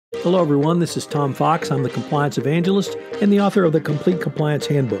Hello, everyone. This is Tom Fox. I'm the Compliance Evangelist and the author of the Complete Compliance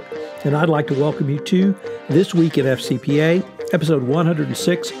Handbook. And I'd like to welcome you to This Week at FCPA, Episode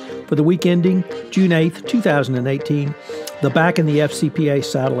 106, for the week ending June 8th, 2018, the Back in the FCPA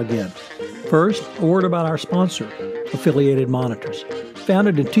Saddle Again. First, a word about our sponsor, Affiliated Monitors.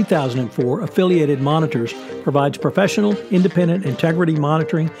 Founded in 2004, Affiliated Monitors provides professional, independent integrity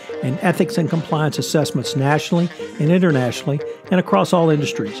monitoring and ethics and compliance assessments nationally and internationally and across all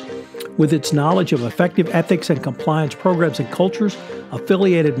industries. With its knowledge of effective ethics and compliance programs and cultures,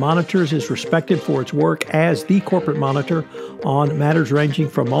 Affiliated Monitors is respected for its work as the corporate monitor on matters ranging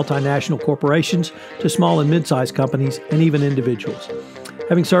from multinational corporations to small and mid-sized companies and even individuals.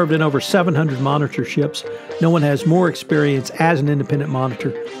 Having served in over 700 monitorships, no one has more experience as an independent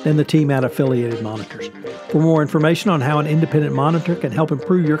monitor than the team at Affiliated Monitors. For more information on how an independent monitor can help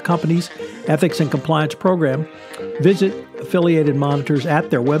improve your company's ethics and compliance program, visit Affiliated Monitors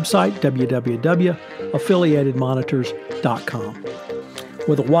at their website, www.affiliatedmonitors.com.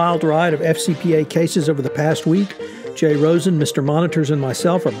 With a wild ride of FCPA cases over the past week, Jay Rosen, Mr. Monitors, and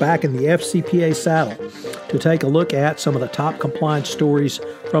myself are back in the FCPA saddle to take a look at some of the top compliance stories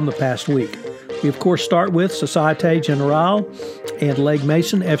from the past week. We, of course, start with Société Générale and Legg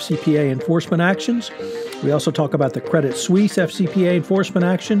Mason FCPA enforcement actions. We also talk about the Credit Suisse FCPA enforcement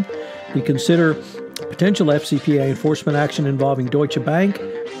action. We consider potential FCPA enforcement action involving Deutsche Bank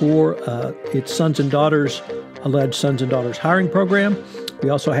for its alleged sons and daughters hiring program. We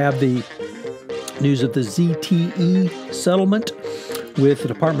also have the news of the ZTE settlement with the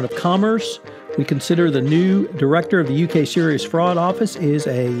Department of Commerce. We consider the new director of the UK Serious Fraud Office is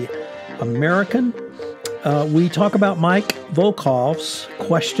an American. We talk about Mike Volkov's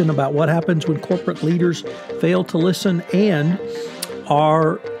question about what happens when corporate leaders fail to listen, and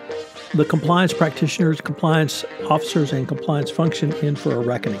are the compliance practitioners, compliance officers, and compliance function in for a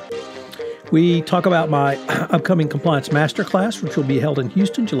reckoning. We talk about my upcoming compliance masterclass, which will be held in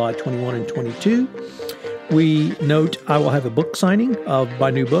Houston, July 21 and 22. We note I will have a book signing of my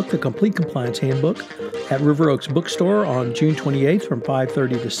new book, The Complete Compliance Handbook, at River Oaks Bookstore on June 28th from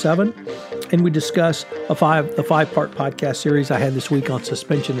 5:30 to 7. And we discuss the five-part podcast series I had this week on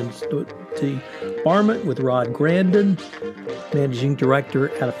suspension and debarment with Rod Grandin, Managing Director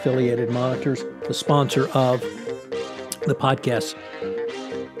at Affiliated Monitors, the sponsor of the podcast.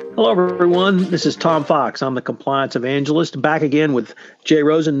 Hello, everyone. This is Tom Fox. I'm the Compliance Evangelist, back again with Jay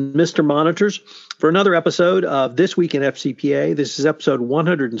Rosen, Mr. Monitors, for another episode of This Week in FCPA. This is episode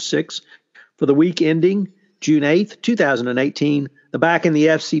 106 for the week ending June 8th, 2018, the Back in the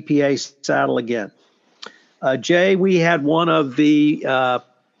FCPA Saddle Again. Jay, we had one of the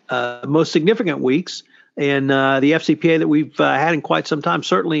most significant weeks in the FCPA that we've had in quite some time,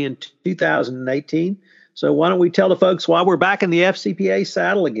 certainly in 2018. So why don't we tell the folks why we're back in the FCPA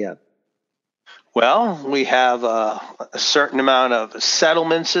saddle again? Well, we have a certain amount of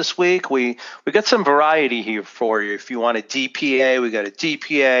settlements this week. We got some variety here for you. If you want a DPA, we got a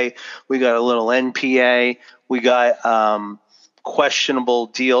DPA. We got a little NPA. We got questionable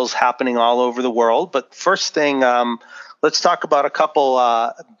deals happening all over the world. But first thing, let's talk about a couple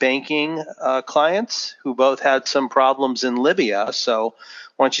banking clients who both had some problems in Libya. So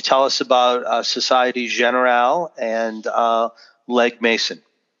why don't you tell us about Société Générale and Legg Mason?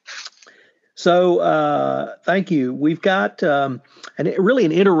 So thank you. We've got really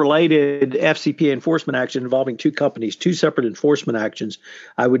an interrelated FCPA enforcement action involving two companies, two separate enforcement actions.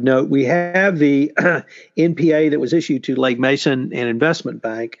 I would note we have the NPA that was issued to Legg Mason and Investment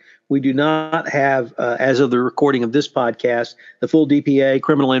Bank. We do not have, as of the recording of this podcast, the full DPA,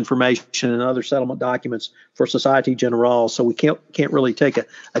 criminal information, and other settlement documents for Société Générale. So we can't really take a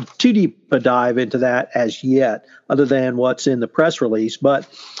too deep a dive into that as yet, other than what's in the press release. But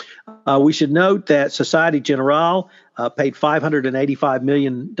we should note that Société Générale paid $585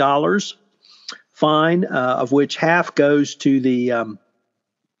 million fine, of which half goes to the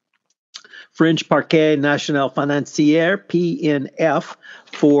French Parquet National Financier, PNF,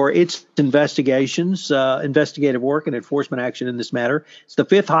 for its investigations, investigative work, and enforcement action in this matter. It's the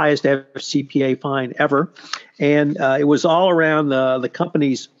fifth highest FCPA fine ever, and it was all around the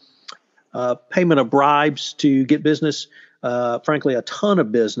company's payment of bribes to get business, frankly, a ton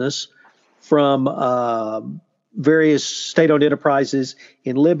of business from various state-owned enterprises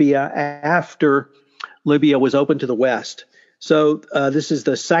in Libya after Libya was open to the West. So this is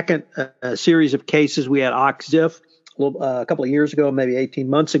the second series of cases. We had Oxif a couple of years ago, maybe 18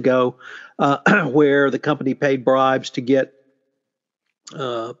 months ago, where the company paid bribes to get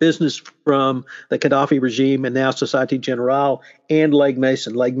business from the Gaddafi regime, and now Société Générale and Legg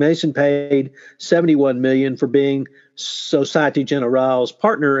Mason. Legg Mason paid $71 million for being Société Générale's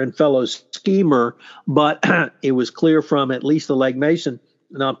partner and fellow schemer, but it was clear from at least the Legg Mason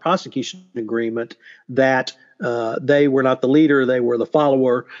non-prosecution agreement that they were not the leader, they were the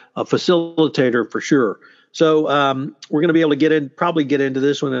follower, a facilitator for sure. So we're going to be able to probably get into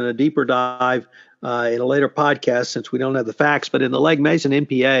this one in a deeper dive in a later podcast since we don't have the facts. But in the Legg Mason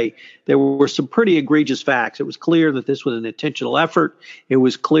NPA, there were some pretty egregious facts. It was clear that this was an intentional effort. It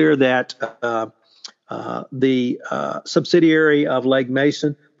was clear that the subsidiary of Legg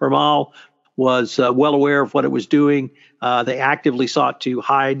Mason, Permal, was well aware of what it was doing. They actively sought to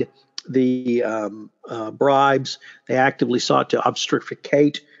hide the bribes. They actively sought to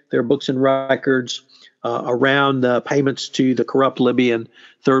obfuscate their books and records around payments to the corrupt Libyan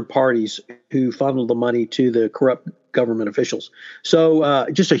third parties who funneled the money to the corrupt government officials. So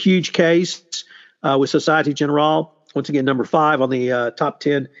just a huge case with Société Générale. Once again, number 5 on the top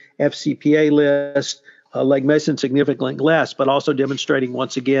 10 FCPA list. Legg Mason significantly less, but also demonstrating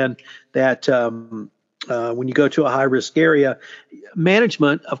once again that when you go to a high-risk area,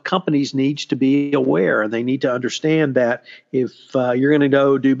 management of companies needs to be aware, and they need to understand that if you're going to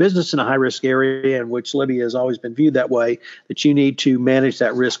go do business in a high-risk area, in which Libya has always been viewed that way, that you need to manage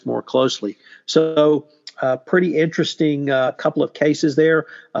that risk more closely. So pretty interesting couple of cases there.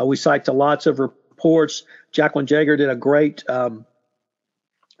 We cite to lots of reports. Jacqueline Jaeger did a great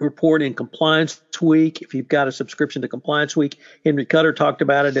report in Compliance Week. If you've got a subscription to Compliance Week, Henry Cutter talked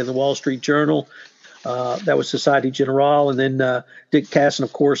about it in the Wall Street Journal. That was Société Générale. And then Dick Casson,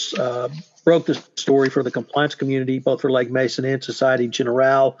 of course, broke the story for the compliance community, both for Legg Mason and Société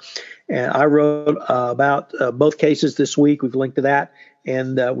Générale. And I wrote about both cases this week. We've linked to that.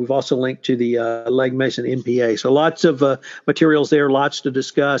 And we've also linked to the Legg Mason NPA. So lots of materials there, lots to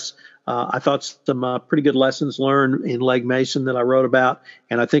discuss. I thought some pretty good lessons learned in Legg Mason that I wrote about,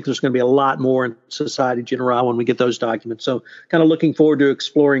 and I think there's going to be a lot more in Société Générale when we get those documents. So kind of looking forward to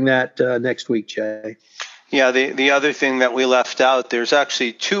exploring that next week, Jay. Yeah, the other thing that we left out, there's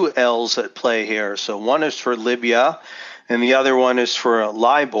actually 2 L's at play here. So one is for Libya, and the other one is for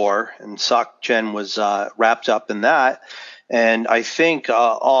LIBOR, and SocGen was wrapped up in that. And I think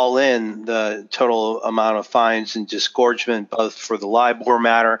all in, the total amount of fines and disgorgement, both for the LIBOR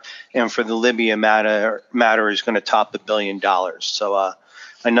matter and for the Libya matter is going to top $1 billion. So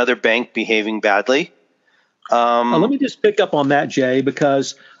another bank behaving badly. Let me just pick up on that, Jay,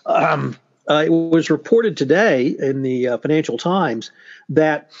 because it was reported today in the Financial Times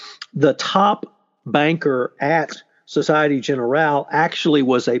that the top banker at Société Générale actually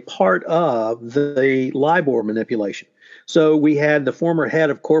was a part of the LIBOR manipulation. So we had the former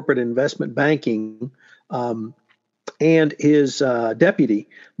head of corporate investment banking and his deputy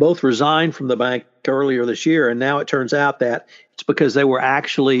both resigned from the bank earlier this year. And now it turns out that it's because they were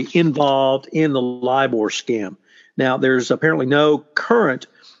actually involved in the LIBOR scam. Now, there's apparently no current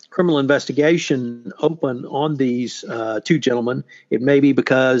criminal investigation open on these 2 gentlemen. It may be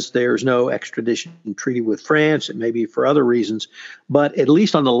because there's no extradition treaty with France. It may be for other reasons. But at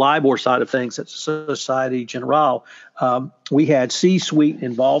least on the LIBOR side of things at Société Générale, we had C-suite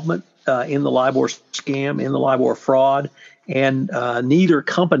involvement in the LIBOR scam, in the LIBOR fraud, and neither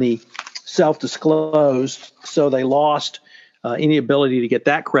company self-disclosed, so they lost any ability to get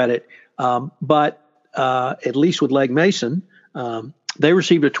that credit. But at least with Legg Mason, they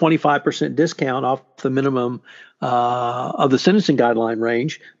received a 25% discount off the minimum of the sentencing guideline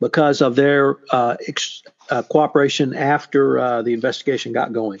range because of their cooperation after the investigation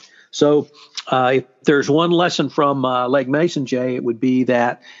got going. So if there's one lesson from Legg Mason, Jay, it would be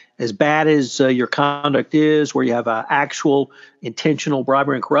that as bad as your conduct is, where you have actual intentional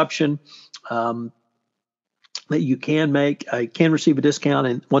bribery and corruption, that you can receive a discount.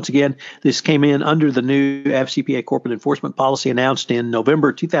 And once again, this came in under the new FCPA corporate enforcement policy announced in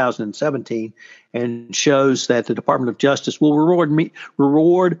November 2017 and shows that the Department of Justice will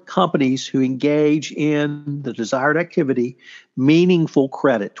reward companies who engage in the desired activity meaningful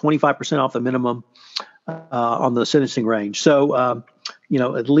credit, 25% off the minimum on the sentencing range. So,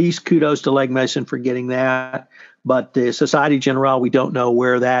 at least kudos to Legg Mason for getting that. But the Société Générale, we don't know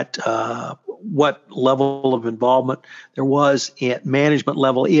where that what level of involvement there was at management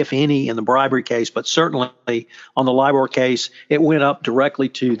level, if any, in the bribery case. But certainly on the LIBOR case, it went up directly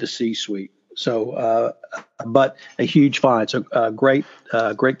to the C-suite. So, but a huge fine. So great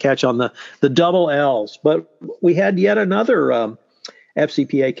catch on the double L's. But we had yet another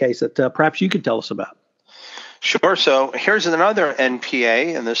FCPA case that perhaps you could tell us about. Sure. So here's another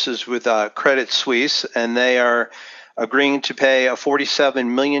NPA, and this is with Credit Suisse, and they are agreeing to pay a $47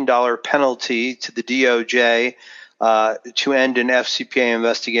 million penalty to the DOJ to end an FCPA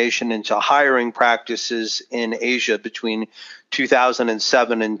investigation into hiring practices in Asia between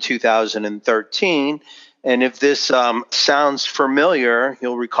 2007 and 2013. And if this sounds familiar,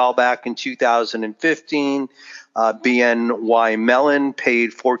 you'll recall back in 2015, BNY Mellon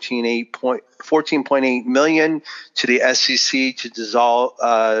paid $14.8 million to the SEC to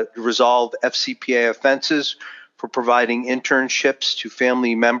resolve FCPA offenses for providing internships to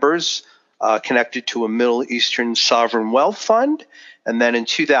family members connected to a Middle Eastern sovereign wealth fund. And then in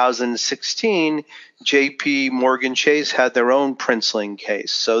 2016, JP Morgan Chase had their own princeling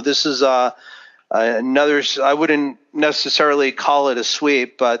case. So this is another, I wouldn't necessarily call it a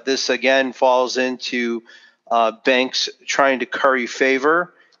sweep, but this again falls into banks trying to curry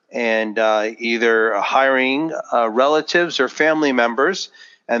favor and either hiring relatives or family members,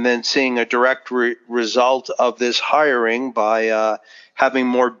 and then seeing a direct result of this hiring by having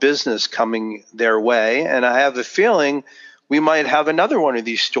more business coming their way. And I have a feeling we might have another one of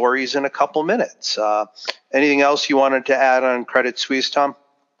these stories in a couple minutes. Anything else you wanted to add on Credit Suisse, Tom?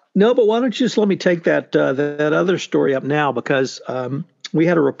 No, but why don't you just let me take that other story up now, because we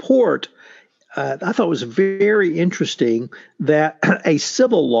had a report I thought was very interesting that a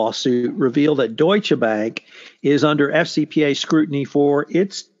civil lawsuit revealed that Deutsche Bank is under FCPA scrutiny for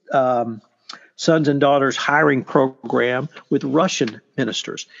its sons and daughters hiring program with Russian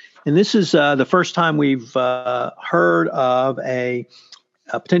ministers. And this is the first time we've heard of a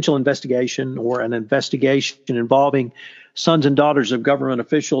potential investigation or an investigation involving sons and daughters of government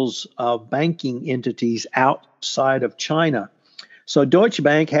officials of banking entities outside of China. So Deutsche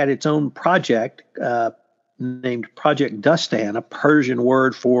Bank had its own project named Project Dustan, a Persian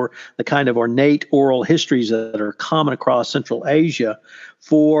word for the kind of ornate oral histories that are common across Central Asia,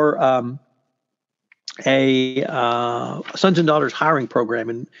 for a sons and daughters hiring program.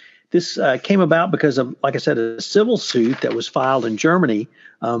 And this came about because of, like I said, a civil suit that was filed in Germany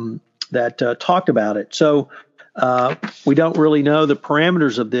that talked about it. So we don't really know the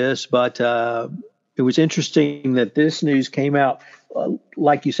parameters of this, but it was interesting that this news came out,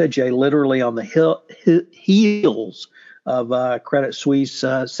 like you said, Jay, literally on the heels of Credit Suisse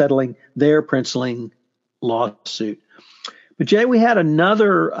settling their princeling lawsuit. But Jay, we had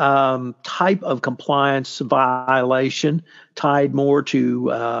another type of compliance violation tied more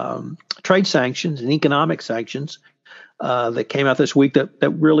to trade sanctions and economic sanctions that came out this week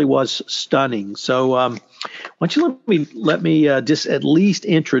that really was stunning. So why don't you let me just at least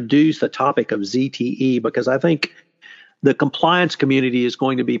introduce the topic of ZTE, because I think the compliance community is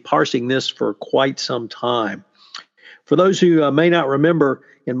going to be parsing this for quite some time. For those who may not remember,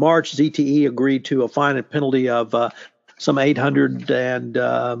 in March, ZTE agreed to a fine and penalty of some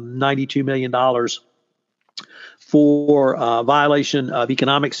 $892 million for violation of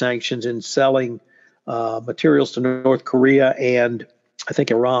economic sanctions in selling materials to North Korea and I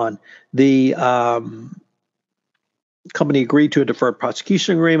think Iran. The company agreed to a deferred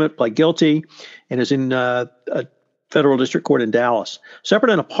prosecution agreement, pled guilty, and is in a federal district court in Dallas.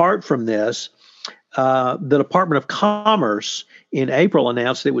 Separate and apart from this, the Department of Commerce in April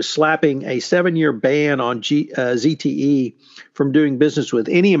announced that it was slapping a 7-year ban on ZTE from doing business with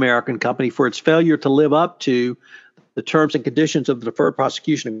any American company for its failure to live up to the terms and conditions of the deferred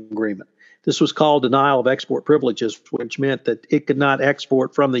prosecution agreement. This was called denial of export privileges, which meant that it could not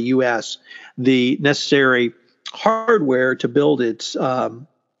export from the U.S. the necessary hardware to build its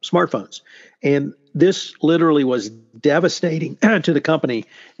smartphones. And this literally was devastating to the company.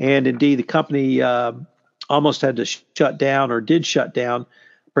 And indeed, the company almost had to shut down, or did shut down,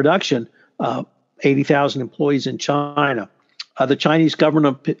 production of 80,000 employees in China. The Chinese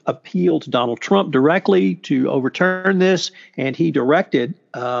government appealed to Donald Trump directly to overturn this, and he directed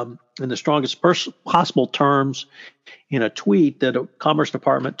in the strongest possible terms in a tweet that the Commerce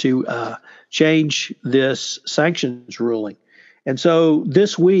Department to change this sanctions ruling. And so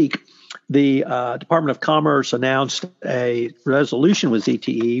this week, the Department of Commerce announced a resolution with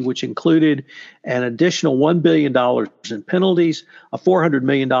ZTE, which included an additional $1 billion in penalties, a $400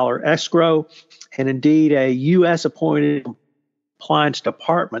 million escrow, and indeed a U.S.-appointed compliance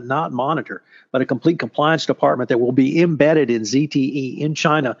department, not monitor, but a complete compliance department that will be embedded in ZTE in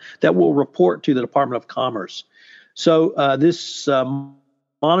China that will report to the Department of Commerce. So this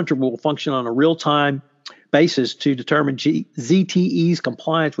monitor will function on a real-time basis to determine ZTE's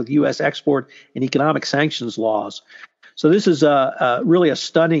compliance with U.S. export and economic sanctions laws. So this is really a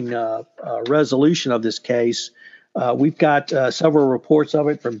stunning resolution of this case. We've got several reports of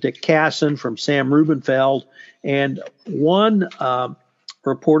it from Dick Casson, from Sam Rubenfeld, and one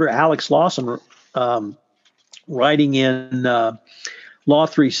reporter, Alex Lawson, writing in Law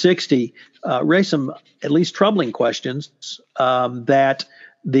 360 raised some at least troubling questions that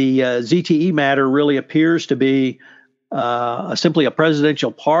the ZTE matter really appears to be simply a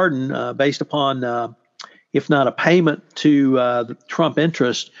presidential pardon based upon, if not a payment to the Trump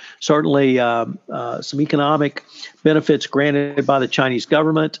interest, certainly some economic benefits granted by the Chinese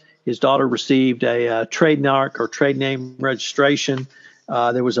government. His daughter received a trademark or trade name registration.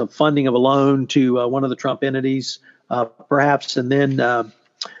 There was a funding of a loan to one of the Trump entities, perhaps, and then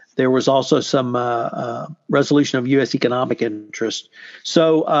there was also some resolution of U.S. economic interest.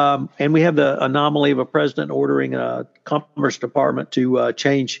 So, and we have the anomaly of a president ordering a Commerce Department to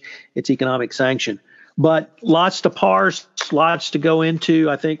change its economic sanction. But lots to parse, lots to go into.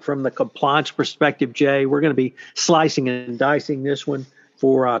 I think from the compliance perspective, Jay, we're going to be slicing and dicing this one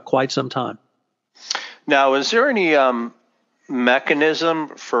for quite some time. Now, is there any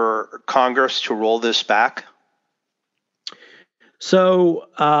mechanism for Congress to roll this back? So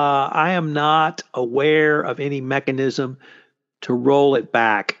I am not aware of any mechanism to roll it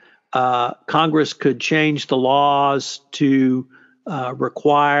back. Congress could change the laws to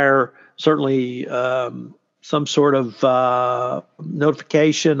require certainly some sort of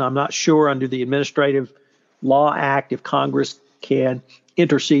notification. I'm not sure under the Administrative Law Act if Congress can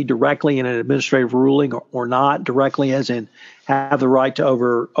intercede directly in an administrative ruling or not directly, as in have the right to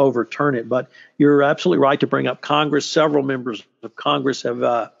overturn it. But you're absolutely right to bring up Congress. Several members of Congress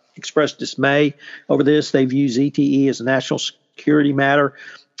have expressed dismay over this. They've used ZTE as a national security matter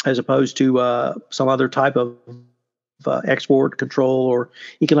as opposed to some other type of export control or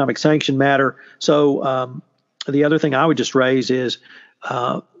economic sanction matter. So the other thing I would just raise is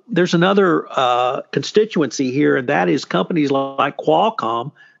there's another constituency here, and that is companies like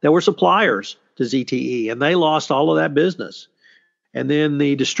Qualcomm that were suppliers to ZTE, and they lost all of that business. And then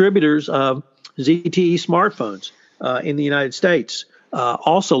the distributors of ZTE smartphones in the United States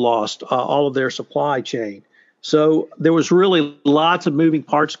also lost all of their supply chain. So there was really lots of moving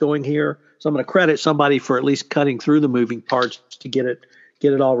parts going here. So I'm going to credit somebody for at least cutting through the moving parts to get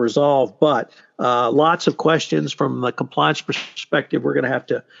it all resolved. But lots of questions from the compliance perspective. We're going to have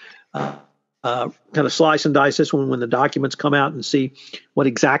to kind of slice and dice this one when the documents come out and see what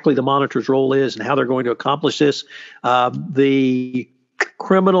exactly the monitor's role is and how they're going to accomplish this. The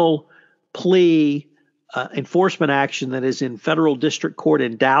criminal plea enforcement action that is in federal district court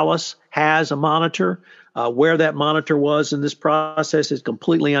in Dallas has a monitor. Where that monitor was in this process is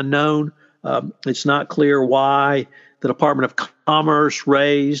completely unknown. It's not clear why the Department of Commerce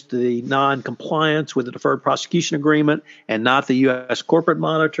raised the non-compliance with the deferred prosecution agreement and not the U.S. corporate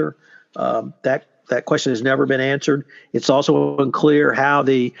monitor. That question has never been answered. It's also unclear how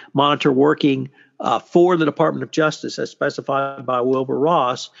the monitor working for the Department of Justice, as specified by Wilbur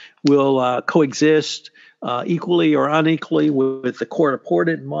Ross, will coexist equally or unequally with the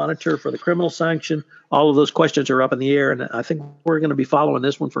court-appointed monitor for the criminal sanction. All of those questions are up in the air, and I think we're going to be following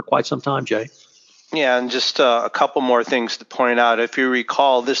this one for quite some time, Jay. Yeah, and just a couple more things to point out. If you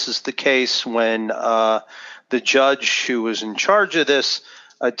recall, this is the case when the judge who was in charge of this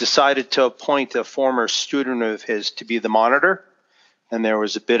decided to appoint a former student of his to be the monitor, and there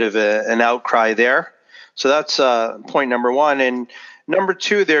was a bit of an outcry there. So that's point number one. And number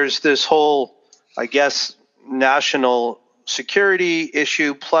two, there's this whole, I guess, national security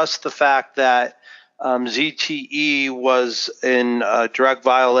issue, plus the fact that ZTE was in direct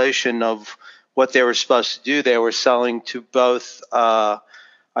violation of what they were supposed to do. They were selling to both, I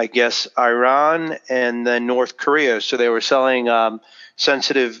guess, Iran and then North Korea. So they were selling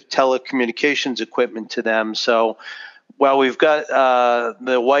sensitive telecommunications equipment to them. So while we've got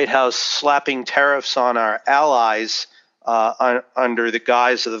the White House slapping tariffs on our allies under the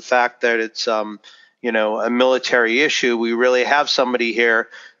guise of the fact that it's a military issue, we really have somebody here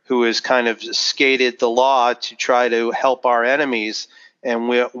who has kind of skated the law to try to help our enemies. And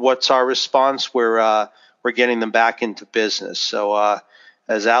what's our response? We're getting them back into business. So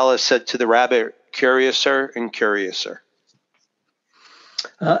as Alice said to the rabbit, curiouser and curiouser.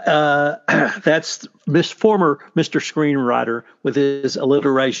 That's former Mr. Screenwriter with his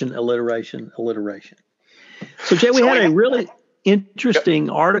alliteration. So, Jay, we had a really interesting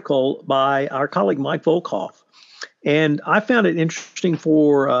article by our colleague Mike Volkov, and I found it interesting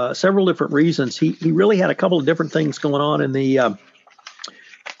for several different reasons. He really had a couple of different things going on in the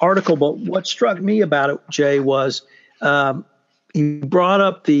article, but what struck me about it, Jay, was he brought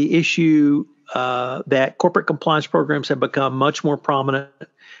up the issue that corporate compliance programs have become much more prominent,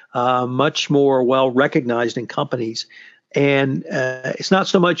 much more well recognized in companies. And it's not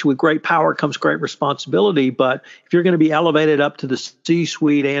so much with great power comes great responsibility, but if you're going to be elevated up to the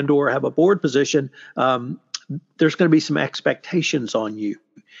C-suite and or have a board position, there's going to be some expectations on you.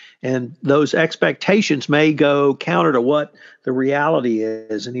 And those expectations may go counter to what the reality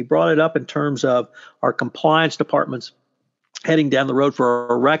is. And he brought it up in terms of our compliance departments heading down the road for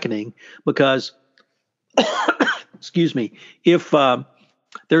a reckoning because, excuse me, if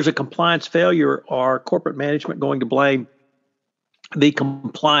there's a compliance failure, are corporate management going to blame the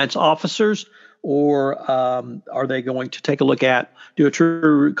compliance officers, or are they going to take a look at, do a true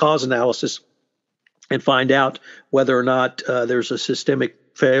root cause analysis and find out whether or not there's a systemic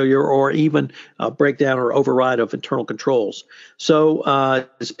failure or even a breakdown or override of internal controls? So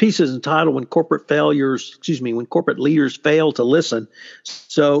this piece is entitled when corporate leaders fail to listen.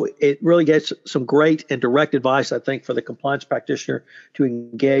 So it really gets some great and direct advice, I think, for the compliance practitioner to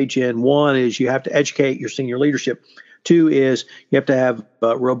engage in. One is you have to educate your senior leadership. Two is you have to have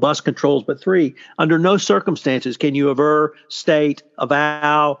robust controls. But three, under no circumstances can you aver, state,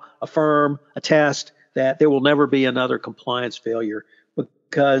 avow, affirm, attest that there will never be another compliance failure,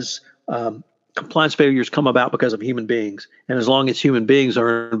 because compliance failures come about because of human beings. And as long as human beings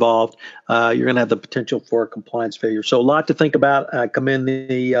are involved, you're going to have the potential for a compliance failure. So a lot to think about. I commend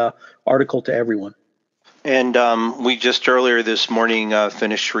the article to everyone. And we just earlier this morning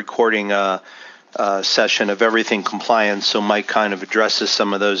finished recording a session of everything compliance. So Mike kind of addresses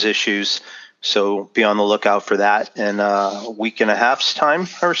some of those issues. So be on the lookout for that in a week and a half's time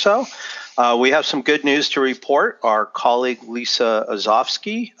or so. We have some good news to report. Our colleague Lisa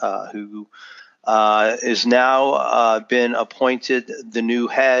Ozofsky, who is now been appointed the new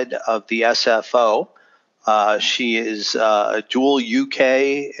head of the SFO. She is a dual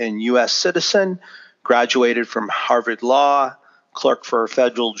UK and US citizen, graduated from Harvard Law, clerk for a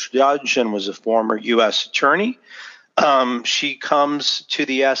federal judge, and was a former US attorney. She comes to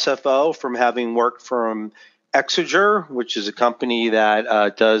the SFO from having worked from Exeger, which is a company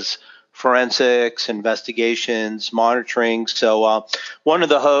that does forensics, investigations, monitoring. So one of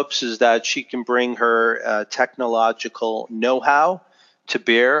the hopes is that she can bring her technological know-how to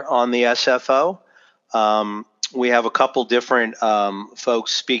bear on the SFO. We have a couple different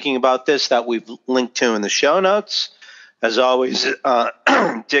folks speaking about this that we've linked to in the show notes. As always,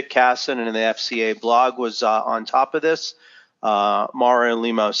 Dick Casson in the FCA blog was on top of this. Mara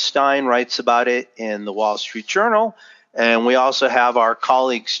Lemos Stein writes about it in the Wall Street Journal. And we also have our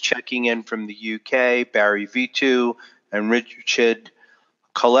colleagues checking in from the UK, Barry Vitu and Richard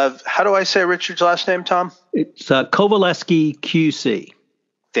Kolev. How do I say Richard's last name, Tom? It's Kovaleski QC.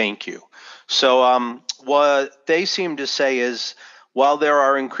 Thank you. So what they seem to say is, while there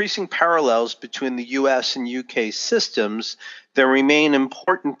are increasing parallels between the U.S. and UK systems, there remain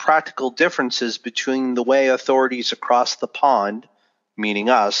important practical differences between the way authorities across the pond, meaning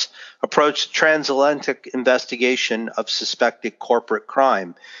us, approach the transatlantic investigation of suspected corporate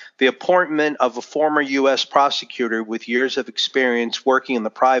crime. The appointment of a former U.S. prosecutor with years of experience working in the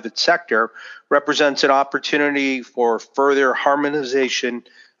private sector represents an opportunity for further harmonization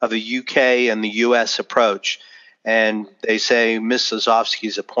of the UK and the U.S. approach. And they say Ms.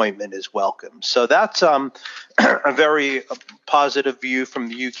 Ozofsky's appointment is welcome. So that's a very positive view from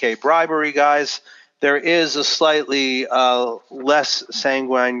the UK bribery guys. There is a slightly less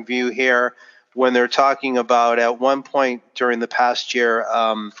sanguine view here when they're talking about, at one point during the past year,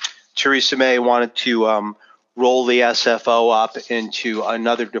 Theresa May wanted to roll the SFO up into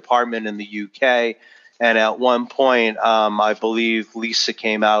another department in the UK. And at one point, I believe Lisa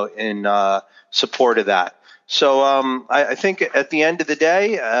came out in support of that. So I think at the end of the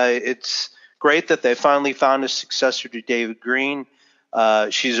day, it's great that they finally found a successor to David Green.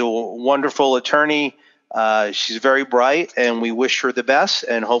 She's a wonderful attorney. She's very bright, and we wish her the best.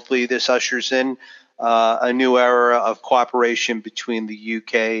 And hopefully this ushers in a new era of cooperation between the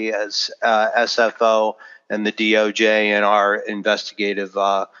UK as SFO and the DOJ and our investigative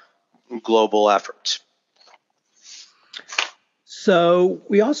global efforts. So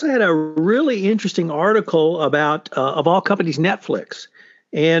we also had a really interesting article about, of all companies, Netflix.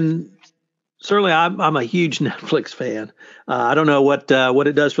 And certainly I'm a huge Netflix fan. I don't know what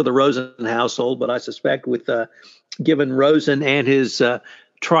it does for the Rosen household, but I suspect with given Rosen and his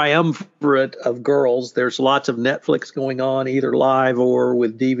triumvirate of girls, there's lots of Netflix going on, either live or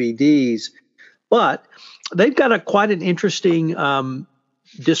with DVDs. But they've got quite an interesting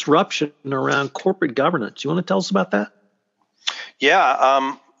disruption around corporate governance. You want to tell us about that?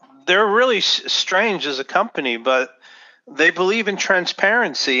 Yeah, they're really strange as a company, but they believe in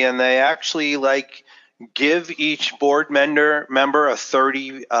transparency, and they actually give each board member a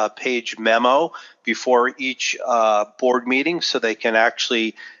 30-page memo before each board meeting, so they can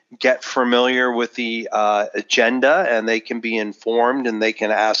actually get familiar with the agenda, and they can be informed and they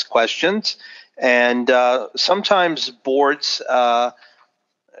can ask questions. And sometimes boards are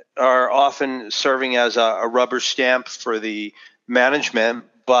often serving as a rubber stamp for the management,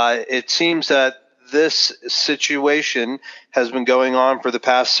 but it seems that this situation has been going on for the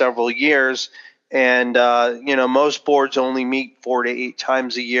past several years. And, most boards only meet 4 to 8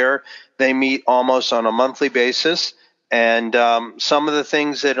 times a year. They meet almost on a monthly basis. And some of the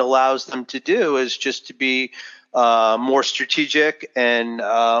things it allows them to do is just to be more strategic and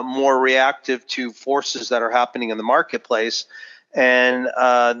more reactive to forces that are happening in the marketplace. And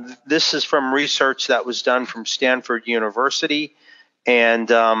this is from research that was done from Stanford University. And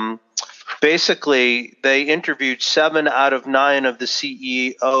basically, they interviewed 7 out of 9 of the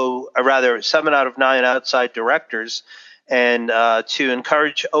 7 out of 9 outside directors. And to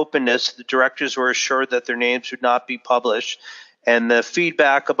encourage openness, the directors were assured that their names would not be published. And the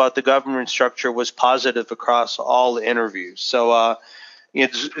feedback about the governance structure was positive across all the interviews. So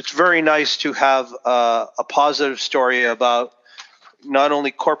it's very nice to have a positive story about not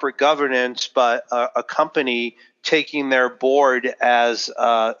only corporate governance, but a company taking their board as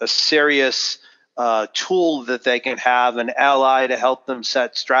a serious tool that they can have, an ally to help them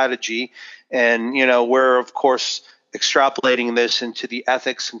set strategy. And, we're, of course, extrapolating this into the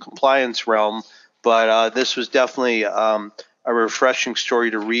ethics and compliance realm, but this was definitely a refreshing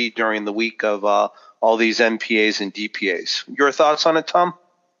story to read during the week of all these MPAs and DPAs. Your thoughts on it, Tom?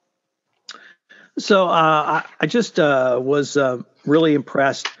 So I just was really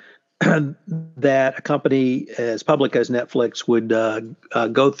impressed that a company as public as Netflix would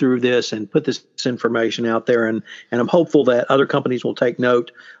go through this and put this information out there. And I'm hopeful that other companies will take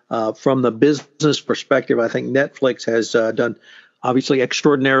note. From the business perspective, I think Netflix has done obviously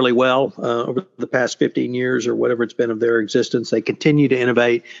extraordinarily well over the past 15 years or whatever it's been of their existence. They continue to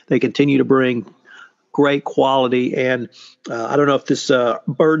innovate. They continue to bring great quality. And I don't know if this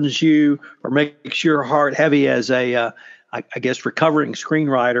burdens you or makes your heart heavy as a I guess recovering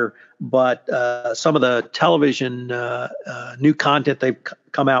screenwriter, but some of the television new content they've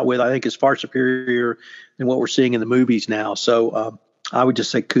come out with, I think, is far superior than what we're seeing in the movies now. So I would just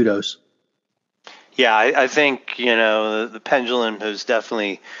say kudos. Yeah, I think, the pendulum has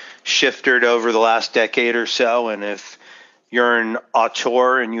definitely shifted over the last decade or so. And if you're an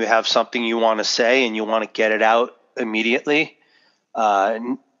auteur and you have something you want to say and you want to get it out immediately,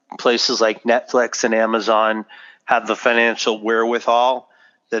 places like Netflix and Amazon have the financial wherewithal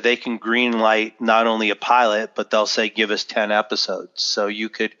that they can green light not only a pilot, but they'll say, give us 10 episodes. So you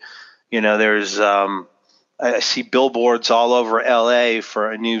could, there's, I see billboards all over LA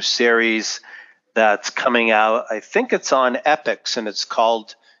for a new series that's coming out. I think it's on Epix and it's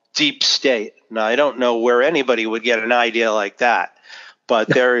called Deep State. Now, I don't know where anybody would get an idea like that, but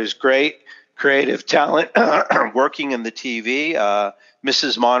there is great creative talent working in the TV.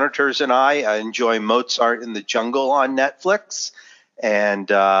 Mrs. Monitors and I enjoy Mozart in the Jungle on Netflix, and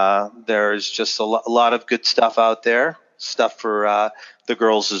there's just a lot of good stuff out there, stuff for the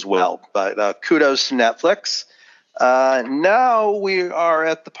girls as well. But kudos to Netflix. Now we are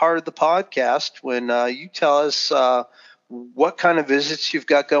at the part of the podcast when you tell us what kind of visits you've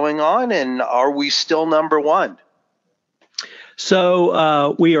got going on, and are we still number one?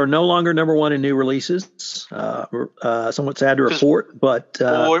 So we are no longer number one in new releases. Somewhat sad to report, but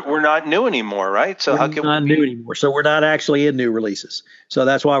we're not new anymore, right? So how can we not new anymore? So we're not actually in new releases. So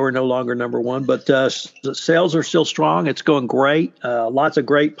that's why we're no longer number one. But sales are still strong. It's going great. Lots of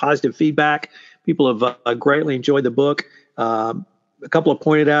great positive feedback. People have greatly enjoyed the book. A couple have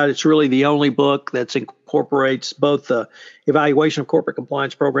pointed out it's really the only book that incorporates both the evaluation of corporate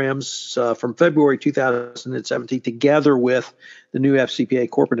compliance programs from February 2017 together with the new FCPA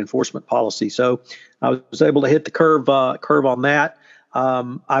corporate enforcement policy. So I was able to hit the curve on that.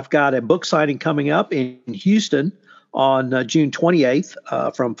 I've got a book signing coming up in Houston on June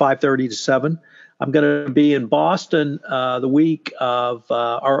 28th from 5:30 to 7. I'm going to be in Boston the week of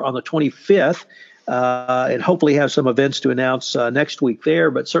or on the 25th. And hopefully have some events to announce next week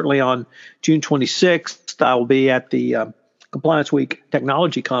there. But certainly on June 26th, I will be at the Compliance Week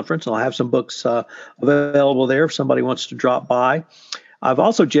Technology Conference, and I'll have some books available there if somebody wants to drop by. I've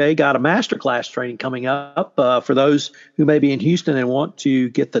also, Jay, got a masterclass training coming up for those who may be in Houston and want to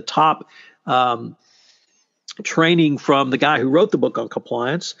get the top training from the guy who wrote the book on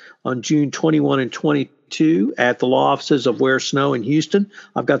compliance on June 21 and 22 at the law offices of Ware Snow in Houston.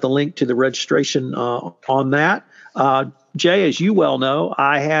 I've got the link to the registration on that. Jay, as you well know,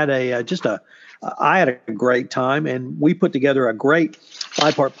 I had a great time, and we put together a great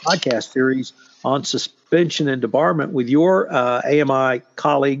 5-part podcast series on suspension and debarment with your AMI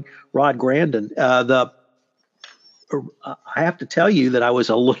colleague, Rod Grandin. I have to tell you that I was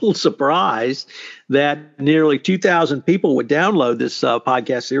a little surprised that nearly 2,000 people would download this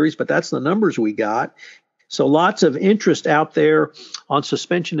podcast series, but that's the numbers we got. So lots of interest out there on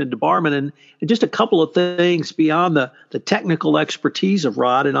suspension and debarment, and just a couple of things beyond the technical expertise of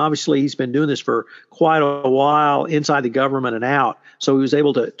Rod. And obviously he's been doing this for quite a while inside the government and out. So he was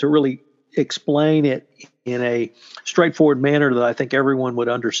able to really explain it in a straightforward manner that I think everyone would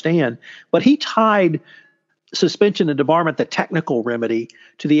understand. But he tied suspension and debarment, the technical remedy,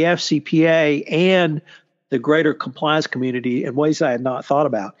 to the FCPA and the greater compliance community in ways I had not thought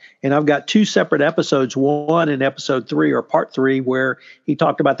about. And I've got two separate episodes, one in episode 3 or part 3, where he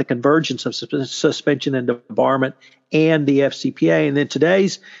talked about the convergence of suspension and debarment and the FCPA. And then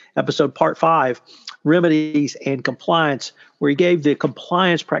today's episode, part 5, remedies and compliance, where he gave the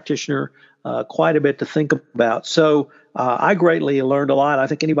compliance practitioner quite a bit to think about. So I greatly learned a lot. I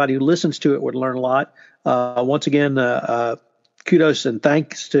think anybody who listens to it would learn a lot. Once again, kudos and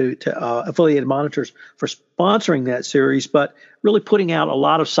thanks to Affiliated Monitors for sponsoring that series, but really putting out a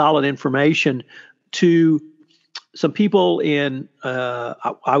lot of solid information to some people in,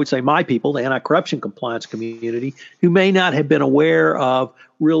 I would say my people, the anti-corruption compliance community, who may not have been aware of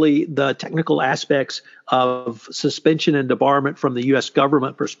really the technical aspects of suspension and debarment from the U.S.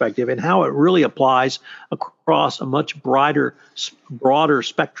 government perspective and how it really applies across a much broader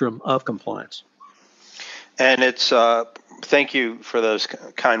spectrum of compliance. And it's thank you for those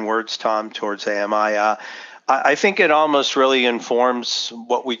kind words, Tom, towards AMI. I think it almost really informs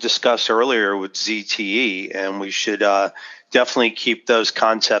what we discussed earlier with ZTE, and we should definitely keep those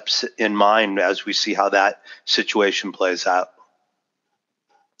concepts in mind as we see how that situation plays out.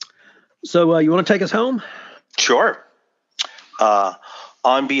 So you want to take us home? Sure.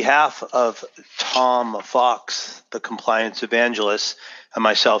 On behalf of Tom Fox, the compliance evangelist, and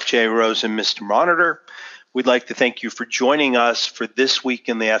myself, Jay Rosen, Mr. Monitor, we'd like to thank you for joining us for This Week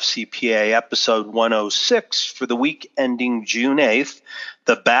in the FCPA, episode 106, for the week ending June 8th,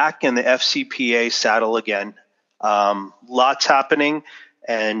 the back in the FCPA saddle again. Lots happening,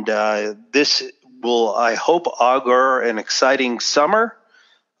 and this will, I hope, augur an exciting summer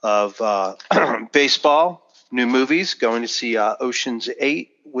of baseball, new movies, going to see Ocean's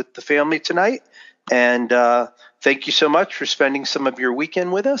 8 with the family tonight. And thank you so much for spending some of your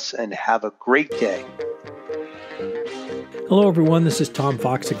weekend with us, and have a great day. Hello, everyone. This is Tom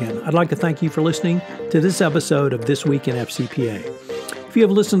Fox again. I'd like to thank you for listening to this episode of This Week in FCPA. If you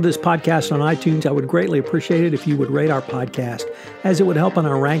have listened to this podcast on iTunes, I would greatly appreciate it if you would rate our podcast, as it would help on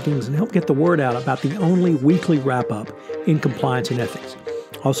our rankings and help get the word out about the only weekly wrap-up in compliance and ethics.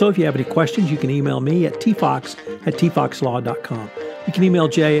 Also, if you have any questions, you can email me at tfox@tfoxlaw.com. You can email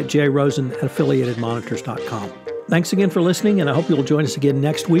Jay at jrosen@affiliatedmonitors.com. Thanks again for listening, and I hope you'll join us again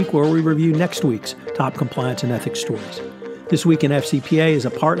next week, where we review next week's top compliance and ethics stories. This Week in FCPA is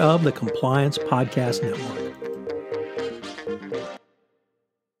a part of the Compliance Podcast Network.